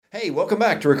Hey, welcome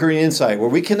back to Recruiting Insight, where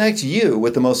we connect you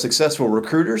with the most successful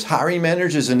recruiters, hiring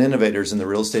managers, and innovators in the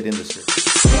real estate industry.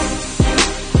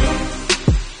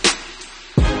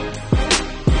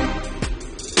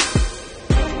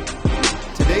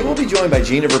 Today, we'll be joined by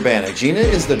Gina Verbanek. Gina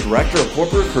is the Director of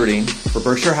Corporate Recruiting for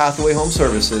Berkshire Hathaway Home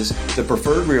Services, The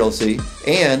Preferred Realty,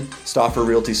 and Stauffer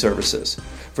Realty Services.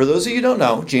 For those of you who don't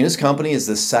know, Gina's company is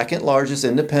the second largest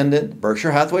independent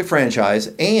Berkshire Hathaway franchise,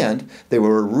 and they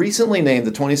were recently named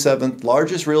the 27th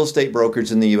largest real estate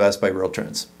brokerage in the U.S. by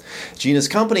RealTrends. Gina's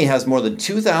company has more than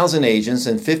 2,000 agents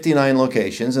in 59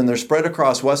 locations, and they're spread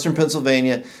across Western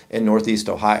Pennsylvania and Northeast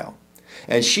Ohio.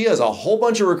 And she has a whole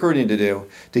bunch of recruiting to do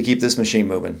to keep this machine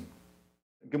moving.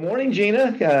 Good morning,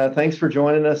 Gina. Thanks for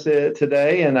joining us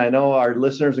today. And I know our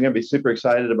listeners are going to be super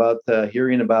excited about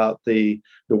hearing about the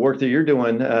work that you're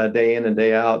doing day in and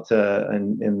day out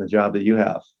in the job that you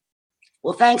have.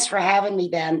 Well, thanks for having me,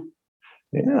 Ben.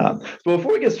 Yeah. So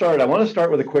before we get started, I want to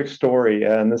start with a quick story.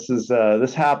 And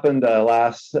this happened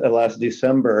last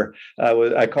December.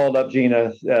 I called up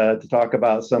Gina to talk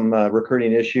about some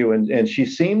recruiting issue, and she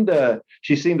seemed a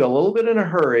little bit in a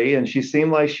hurry, and she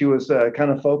seemed like she was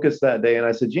kind of focused that day. And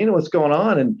I said, Gina, what's going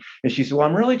on? And she said, well,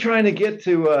 I'm really trying to get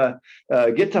to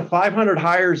 500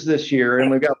 hires this year,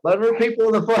 and we've got 11 people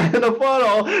in the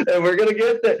funnel, and we're going to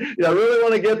get there. I really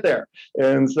want to get there.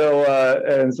 And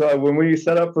so when we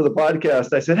set up for the podcast,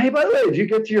 I said, hey, by the way, did you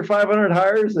get to your 500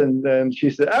 hires? And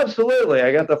she said, absolutely.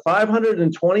 I got the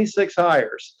 526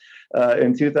 hires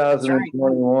in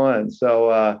 2021.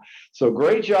 So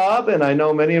great job. And I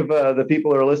know many of the people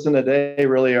that are listening today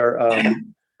really are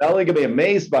not only going to be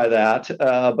amazed by that,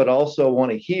 but also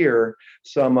want to hear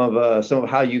some of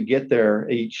how you get there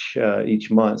each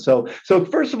month. So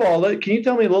first of all, can you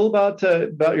tell me a little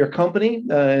about your company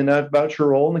and about your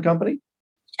role in the company?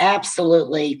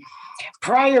 Absolutely.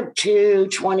 Prior to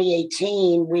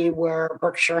 2018, we were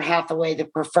Berkshire Hathaway, the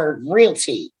Preferred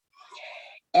Realty.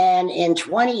 And in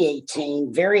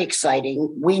 2018, very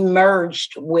exciting, we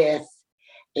merged with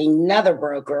another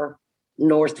broker,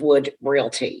 Northwood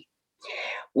Realty,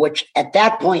 which at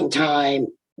that point in time,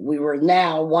 we were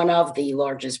now one of the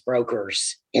largest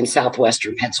brokers in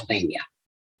southwestern Pennsylvania.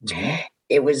 Mm-hmm.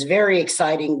 It was very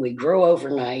exciting. We grew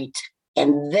overnight.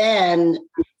 And then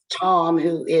Tom,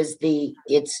 who is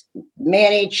it's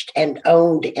managed and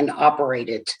owned and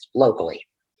operated locally,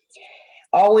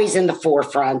 always in the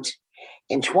forefront.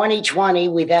 In 2020,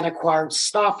 we then acquired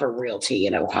Stauffer Realty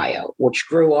in Ohio, which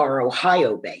grew our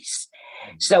Ohio base.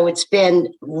 So it's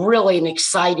been really an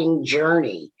exciting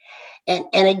journey. And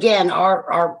again,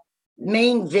 our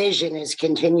main vision is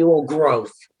continual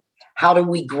growth. How do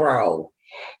we grow?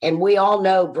 And we all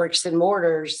know bricks and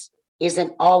mortars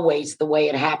isn't always the way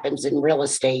it happens in real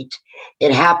estate.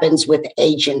 It happens with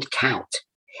agent count.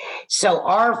 So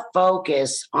our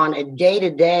focus on a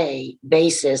day-to-day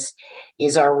basis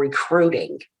is our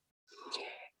recruiting.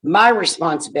 My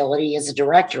responsibility as a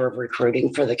director of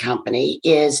recruiting for the company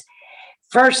is,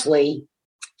 firstly,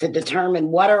 to determine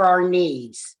what are our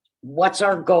needs, what's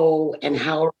our goal, and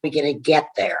how are we going to get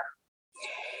there.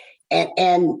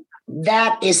 And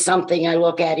that is something I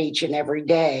look at each and every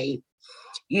day,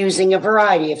 using a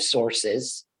variety of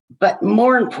sources, but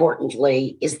more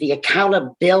importantly is the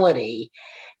accountability,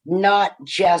 not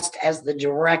just as the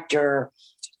director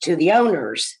to the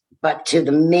owners, but to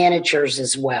the managers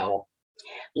as well.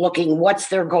 Looking what's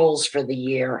their goals for the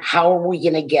year, how are we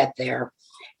going to get there?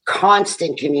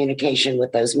 Constant communication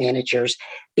with those managers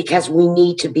because we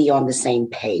need to be on the same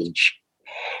page.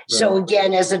 Right. So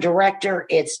again, as a director,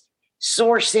 it's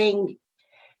sourcing,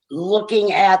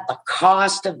 looking at the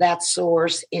cost of that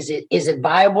source. Is it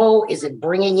viable? Is it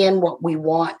bringing in what we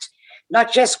want?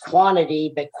 Not just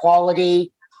quantity, but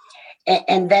quality.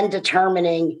 And then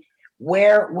determining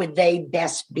where would they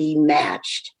best be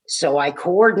matched. So I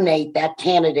coordinate that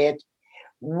candidate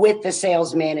with the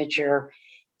sales manager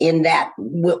in that,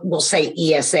 we'll say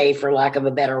ESA for lack of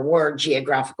a better word,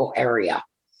 geographical area.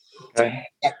 Okay.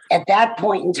 At that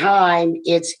point in time,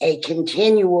 it's a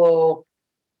continual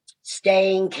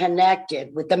staying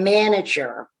connected with the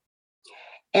manager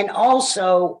and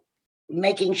also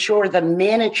making sure the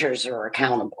managers are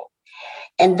accountable.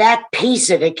 And that piece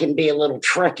of it can be a little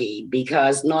tricky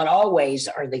because not always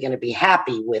are they going to be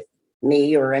happy with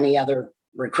me or any other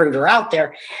recruiter out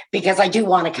there because I do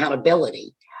want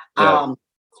accountability. Yeah.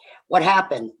 What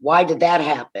happened? Why did that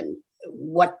happen?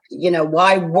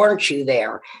 Why weren't you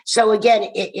there? So again,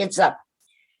 it's a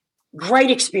great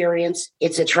experience.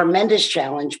 It's a tremendous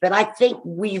challenge, but I think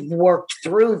we've worked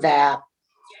through that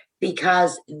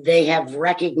because they have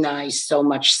recognized so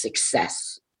much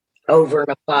success over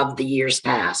and above the years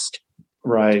past.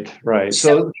 Right.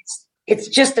 So It's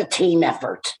just a team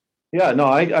effort. Yeah, no,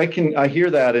 I hear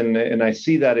that, and I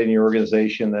see that in your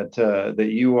organization that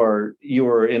you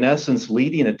are in essence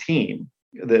leading a team.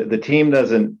 The team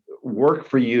doesn't work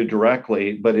for you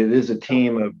directly, but it is a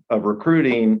team of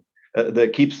recruiting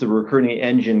that keeps the recruiting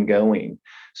engine going.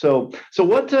 So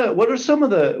what are some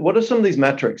of these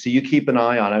metrics that you keep an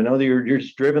eye on? I know that you're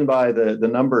driven by the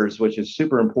numbers, which is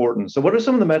super important. So what are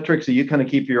some of the metrics that you kind of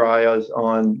keep your eyes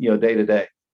on, day to day?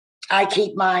 I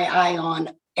keep my eye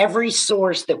on every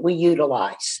source that we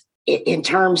utilize in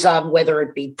terms of whether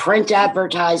it be print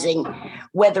advertising,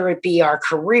 whether it be our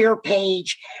career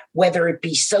page, whether it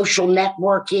be social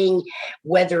networking,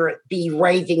 whether it be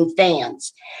raving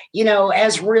fans.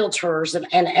 As realtors,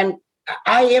 and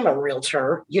I am a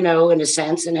realtor, in a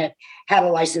sense, and have had a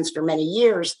license for many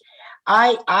years.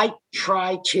 I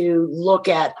try to look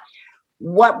at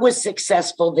what was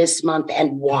successful this month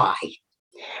and why.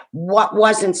 What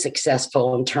wasn't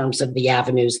successful in terms of the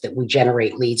avenues that we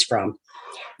generate leads from.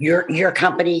 Your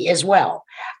company as well.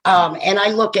 And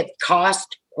I look at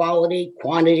cost, quality,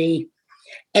 quantity,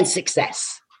 and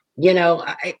success.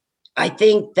 I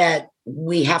think that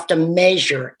we have to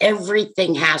measure.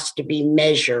 Everything has to be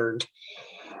measured,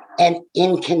 and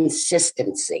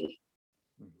inconsistency.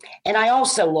 And I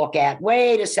also look at,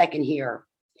 wait a second here.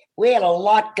 We had a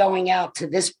lot going out to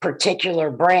this particular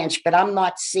branch, but I'm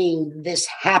not seeing this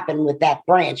happen with that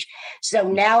branch. So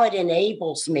now it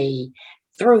enables me,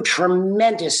 through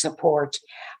tremendous support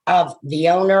of the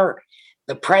owner,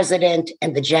 the president,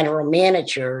 and the general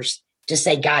managers, to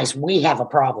say, guys, we have a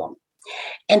problem.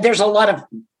 And there's a lot of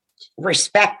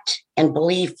respect and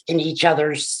belief in each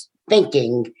other's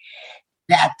thinking,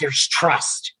 that there's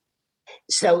trust.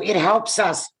 So it helps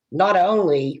us not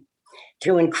only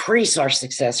to increase our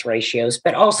success ratios,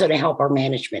 but also to help our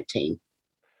management team.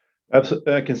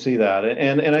 Absolutely, I can see that,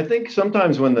 and I think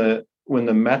sometimes when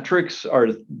the metrics are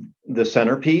the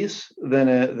centerpiece, then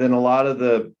a lot of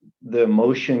the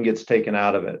emotion gets taken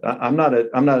out of it. I'm not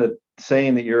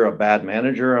saying that you're a bad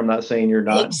manager. I'm not saying you're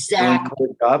not exactly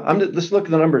doing a good job. I'm just look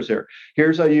at the numbers here.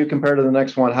 Here's how you compare to the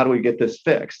next one. How do we get this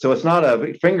fixed? So it's not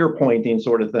a finger pointing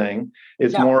sort of thing.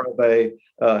 It's more of a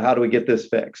how do we get this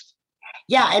fixed?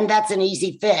 Yeah, and that's an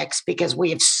easy fix because we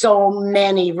have so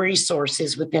many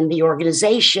resources within the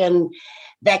organization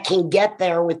that can get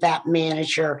there with that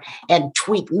manager and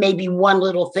tweak maybe one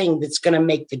little thing that's going to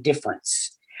make the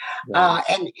difference. Right.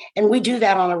 And we do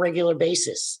that on a regular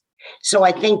basis. So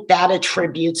I think that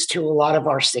attributes to a lot of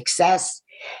our success.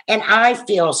 And I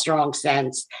feel a strong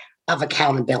sense of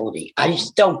accountability. I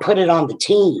just don't put it on the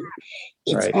team.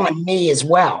 It's right. on me as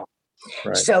well.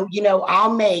 Right. So,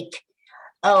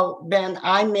 Ben,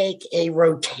 I make a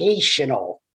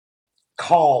rotational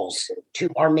calls to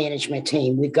our management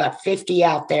team. We've got 50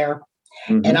 out there,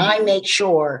 and I make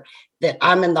sure that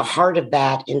I'm in the heart of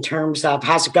that in terms of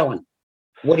how's it going?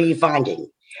 What are you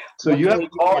finding? So you have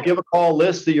a call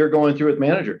list that you're going through with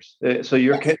managers. So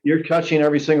you're touching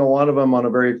every single one of them on a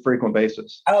very frequent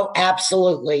basis. Oh,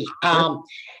 absolutely.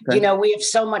 Okay. We have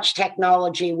so much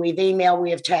technology. We've email,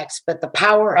 we have text, but the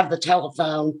power of the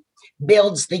telephone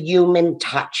builds the human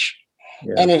touch.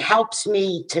 Yeah. And it helps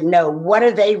me to know what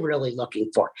are they really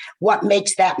looking for? What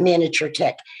makes that manager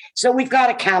tick? So we've got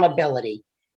accountability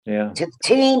to the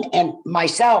team and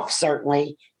myself,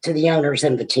 certainly, to the owners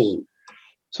and the team.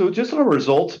 So just on a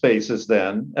results basis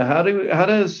then, how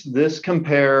does this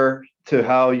compare to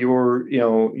how you're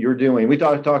doing? We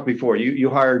talked before, you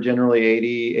hire generally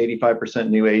 85%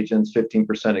 new agents,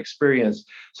 15% experience.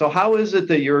 So how is it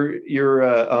that you're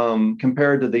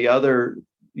compared to the other,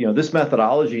 this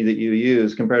methodology that you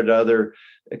use compared to other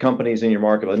companies in your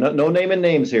market? No naming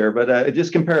names here, but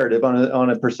just comparative on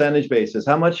a percentage basis.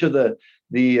 How much of the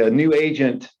new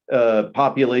agent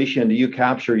population do you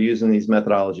capture using these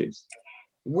methodologies?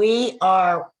 We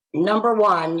are number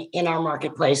one in our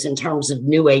marketplace in terms of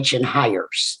new agent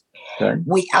hires. Okay.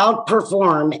 We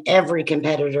outperform every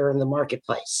competitor in the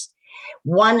marketplace.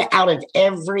 1 out of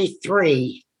every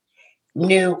 3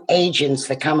 new agents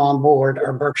that come on board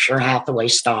are Berkshire Hathaway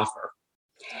staffer.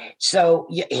 So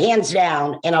hands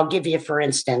down, and I'll give you, for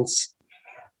instance,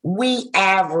 we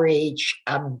average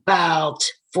about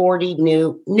 40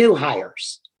 new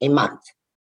hires a month.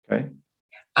 Okay.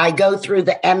 I go through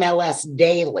the MLS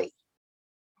daily.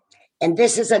 And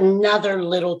this is another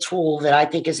little tool that I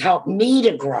think has helped me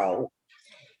to grow,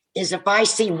 is if I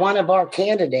see one of our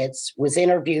candidates was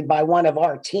interviewed by one of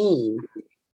our team,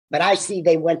 but I see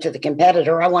they went to the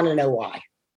competitor, I want to know why.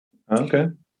 Okay.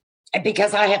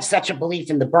 Because I have such a belief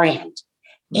in the brand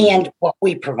and what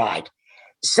we provide.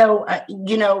 So,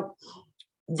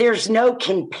 there's no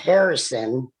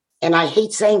comparison. And I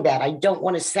hate saying that. I don't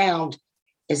want to sound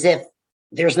as if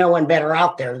there's no one better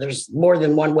out there. There's more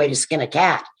than one way to skin a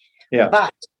cat. Yeah.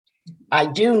 But I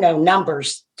do know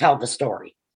numbers tell the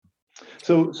story.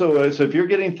 So if you're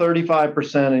getting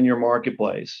 35% in your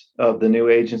marketplace of the new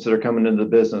agents that are coming into the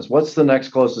business, what's the next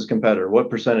closest competitor? What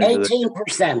percentage?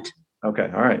 18%. Okay.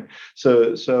 All right.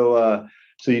 So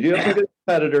you do have some good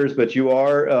competitors, but you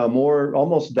are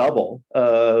almost double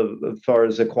as far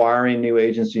as acquiring new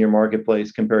agents in your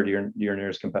marketplace compared to your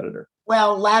nearest competitor.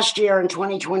 Well, last year in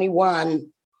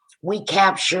 2021, we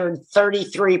captured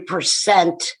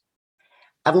 33%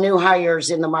 of new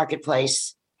hires in the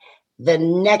marketplace. The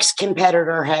next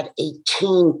competitor had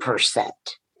 18%.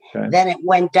 Okay. Then it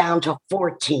went down to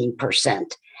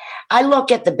 14%. I look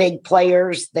at the big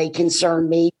players, they concern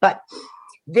me, but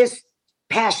this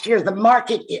past year,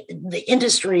 the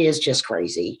industry is just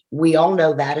crazy. We all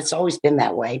know that. It's always been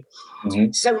that way.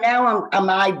 Mm-hmm. So now I'm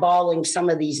eyeballing some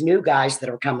of these new guys that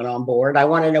are coming on board. I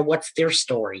want to know what's their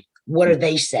story. What are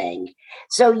they saying?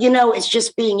 So, it's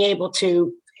just being able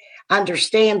to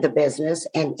understand the business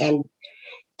and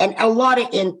a lot of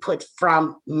input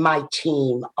from my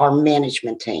team, our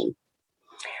management team.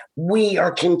 We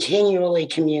are continually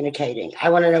communicating. I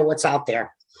want to know what's out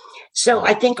there. So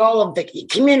I think all of the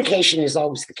communication is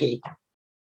always the key.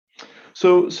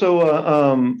 So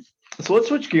let's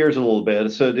switch gears a little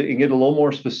bit. So to get a little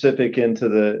more specific into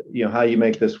the, how you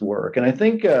make this work. And I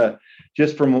think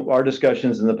just from our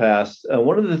discussions in the past,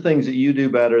 one of the things that you do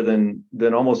better than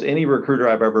almost any recruiter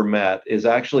I've ever met is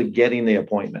actually getting the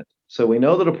appointment. So we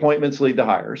know that appointments lead to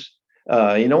hires.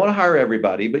 You don't want to hire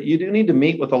everybody, but you do need to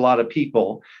meet with a lot of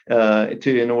people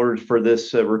in order for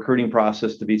this recruiting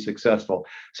process to be successful.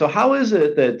 So how is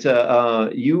it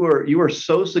that you are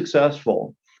so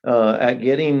successful at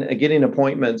getting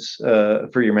appointments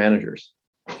for your managers?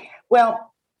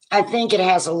 Well, I think it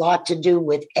has a lot to do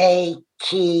with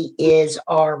key is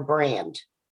our brand.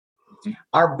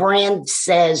 Our brand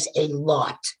says a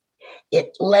lot.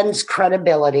 It lends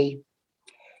credibility.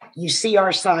 You see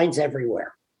our signs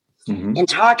everywhere. Mm-hmm. In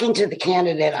talking to the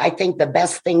candidate, I think the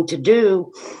best thing to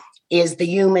do is the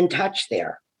human touch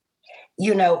there.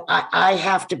 I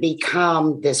have to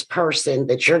become this person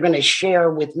that you're going to share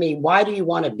with me. Why do you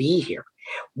want to be here?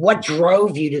 What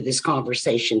drove you to this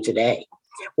conversation today?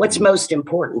 What's most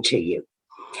important to you?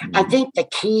 Mm-hmm. I think the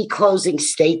key closing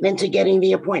statement to getting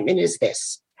the appointment is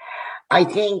this. I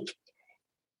think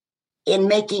in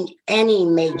making any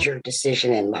major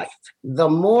decision in life, the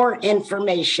more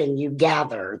information you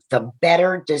gather, the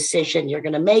better decision you're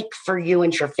going to make for you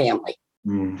and your family.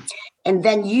 Mm. And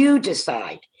then you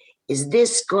decide, is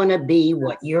this going to be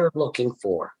what you're looking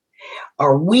for?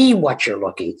 Are we what you're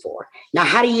looking for? Now,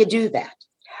 how do you do that?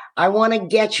 I want to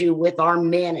get you with our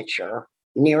manager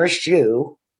nearest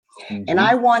you, mm-hmm. and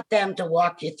I want them to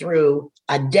walk you through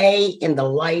a day in the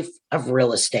life of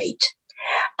real estate.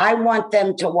 I want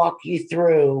them to walk you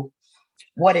through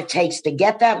what it takes to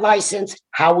get that license,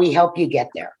 how we help you get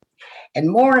there. And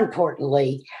more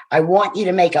importantly, I want you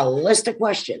to make a list of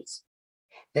questions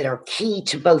that are key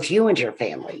to both you and your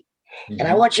family. Mm-hmm. And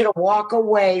I want you to walk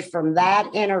away from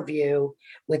that interview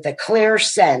with a clear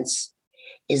sense,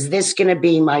 is this going to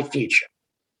be my future?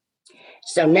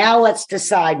 So now let's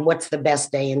decide what's the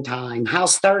best day and time.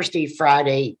 How's Thursday,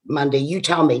 Friday, Monday? You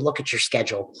tell me, look at your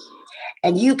schedule.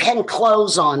 And you can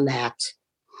close on that,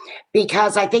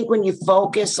 because I think when you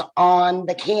focus on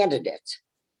the candidate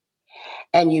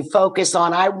and you focus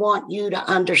on, I want you to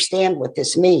understand what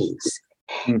this means,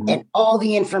 mm-hmm. and all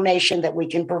the information that we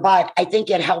can provide, I think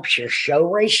it helps your show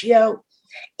ratio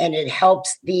and it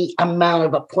helps the amount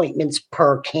of appointments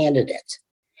per candidate.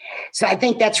 So I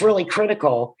think that's really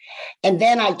critical. And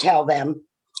then I tell them,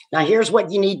 now here's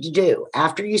what you need to do.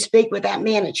 After you speak with that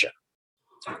manager,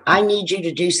 I need you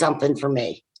to do something for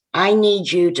me. I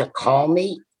need you to call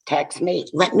me, text me,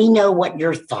 let me know what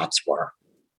your thoughts were.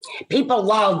 People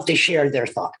love to share their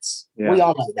thoughts. Yeah. We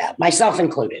all know that, myself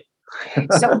included.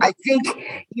 So I think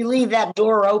you leave that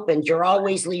door open. You're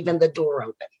always leaving the door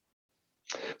open.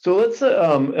 So let's,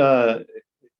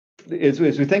 as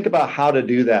we think about how to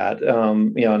do that,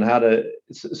 and how to,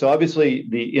 so obviously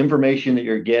the information that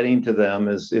you're getting to them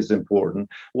is important.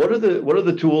 What are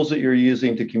the tools that you're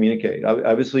using to communicate?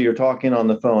 Obviously, you're talking on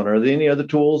the phone. Are there any other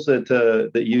tools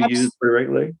that you use pretty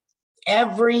regularly?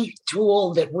 Every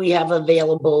tool that we have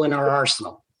available in our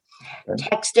arsenal. Okay.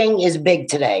 Texting is big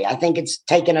today. I think it's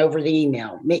taken over the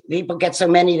email. People get so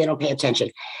many, they don't pay attention.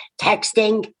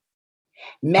 Texting,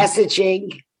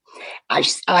 messaging.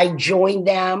 I join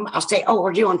them. I'll say, oh,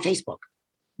 are you on Facebook?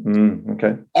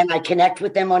 Okay. And I connect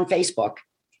with them on Facebook.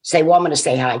 Say, well, I'm going to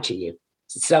say hi to you.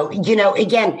 So,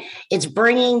 again, it's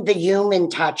bringing the human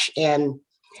touch in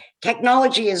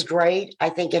Technology is great. I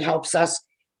think it helps us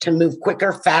to move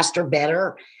quicker, faster,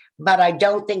 better, but I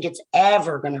don't think it's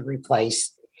ever going to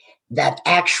replace that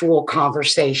actual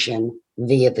conversation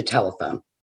via the telephone.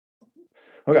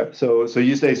 Okay, so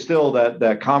you say still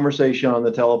that conversation on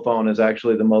the telephone is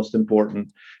actually the most important,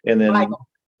 and then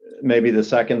maybe the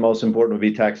second most important would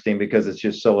be texting because it's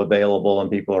just so available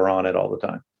and people are on it all the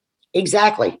time.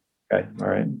 Exactly. Okay, all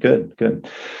right, good.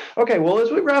 Okay, well,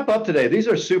 as we wrap up today, these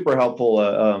are super helpful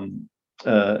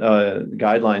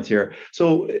guidelines here.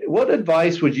 So, what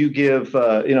advice would you give?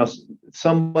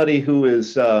 Somebody who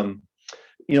is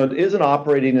isn't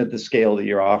operating at the scale that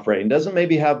you're operating, doesn't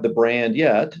maybe have the brand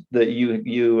yet that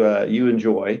you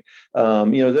enjoy.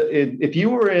 If you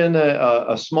were in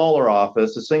a smaller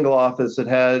office, a single office that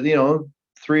had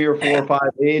 3 or 4 or 5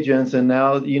 agents, and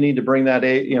now you need to bring that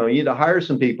you need to hire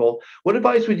some people. What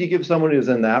advice would you give someone who's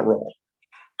in that role?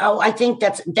 Oh, I think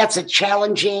that's a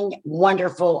challenging,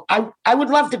 wonderful. I would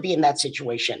love to be in that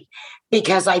situation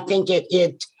because I think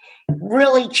it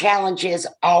really challenges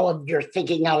all of your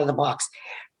thinking out of the box.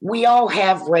 We all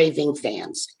have raving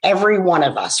fans, every one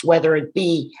of us, whether it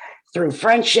be through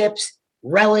friendships,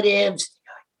 relatives,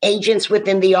 agents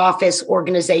within the office,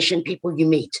 organization, people you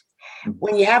meet.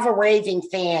 When you have a raving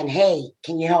fan, hey,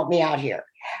 can you help me out here?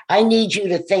 I need you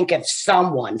to think of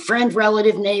someone, friend,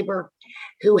 relative, neighbor,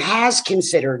 who has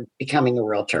considered becoming a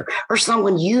realtor or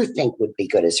someone you think would be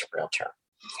good as a realtor.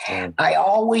 I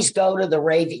always go to the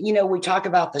raving. We talk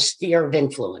about the sphere of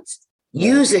influence.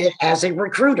 Use it as a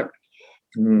recruiter.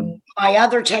 My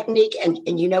other technique,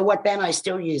 and you know what, Ben, I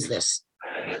still use this.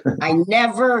 I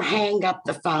never hang up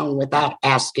the phone without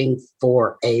asking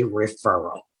for a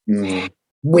referral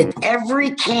with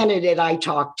every candidate I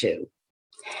talk to,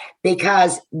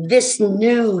 because this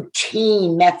new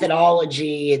team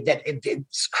methodology that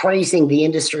it's crazing the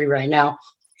industry right now,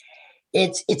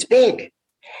 it's big.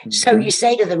 So you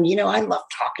say to them, I love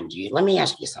talking to you. Let me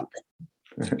ask you something.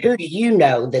 Who do you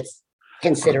know that's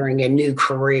considering a new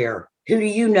career? Who do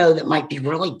you know that might be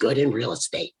really good in real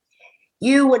estate?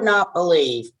 You would not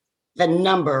believe the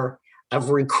number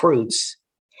of recruits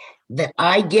that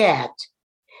I get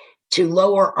to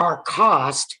lower our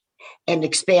cost and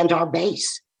expand our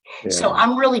base. Yeah. So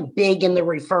I'm really big in the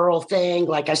referral thing.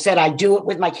 Like I said, I do it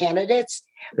with my candidates.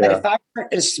 But if I'm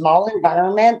in a small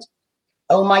environment,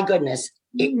 oh my goodness,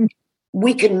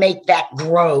 we can make that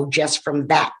grow just from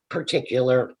that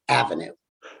particular avenue.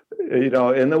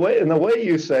 And the way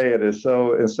you say it is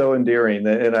so endearing,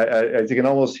 and I can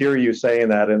almost hear you saying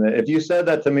that. And if you said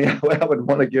that to me, I would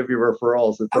want to give you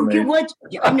referrals. You would.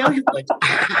 I know you would.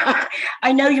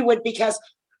 I know you would, because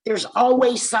there's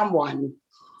always someone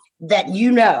that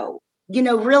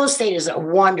real estate is a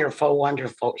wonderful,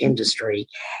 wonderful industry,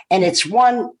 and it's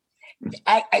one.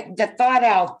 The thought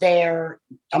out there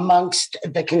amongst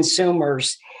the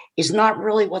consumers is not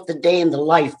really what the day in the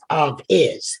life of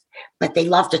is, but they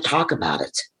love to talk about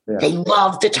it. Yeah. They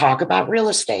love to talk about real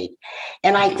estate.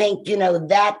 And I think,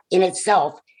 that in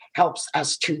itself helps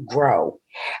us to grow.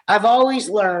 I've always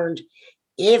learned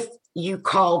if you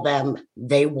call them,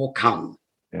 they will come.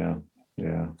 Yeah.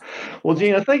 Well,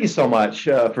 Gina, thank you so much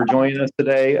for joining us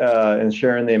today and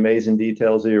sharing the amazing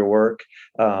details of your work.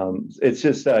 It's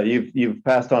just you've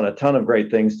passed on a ton of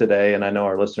great things today, and I know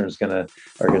our listeners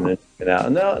are going to get out.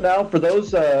 And now for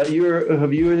those you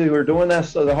who are doing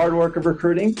this, the hard work of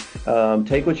recruiting,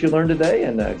 take what you learned today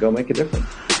and go make a difference.